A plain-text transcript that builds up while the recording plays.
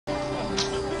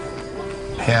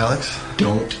Hey, Alex.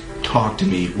 Don't talk to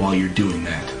me while you're doing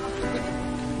that.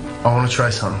 I want to try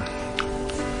something.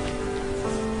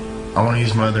 I want to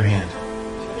use my other hand.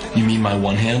 You mean my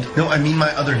one hand? No, I mean my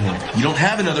other hand. You don't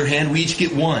have another hand. We each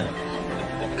get one.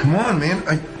 Come on, man.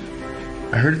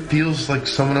 I heard it feels like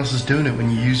someone else is doing it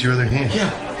when you use your other hand. Yeah,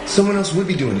 someone else would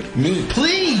be doing it. Me.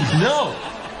 Please! No!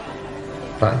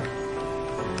 Fine.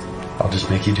 I'll just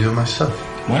make you do it myself.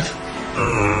 What?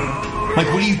 Mike,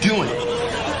 what are you doing?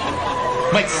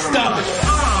 Mike, stop it!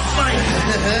 Oh, Mike!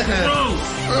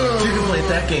 You can play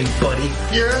that game, buddy.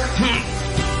 Yeah?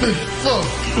 Look,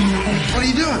 what are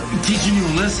you doing? I'm teaching you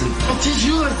a lesson. I'll teach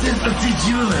you a lesson. I'll teach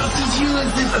you a lesson. I'll teach you a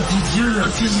lesson. I'll teach you a lesson.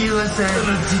 I'll teach you a lesson.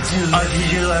 I'll teach you a lesson. I'll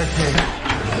teach you a lesson.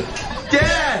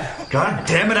 Dad! God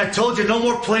damn it, I told you, no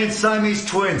more playing Siamese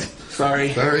twins.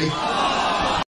 Sorry. Sorry.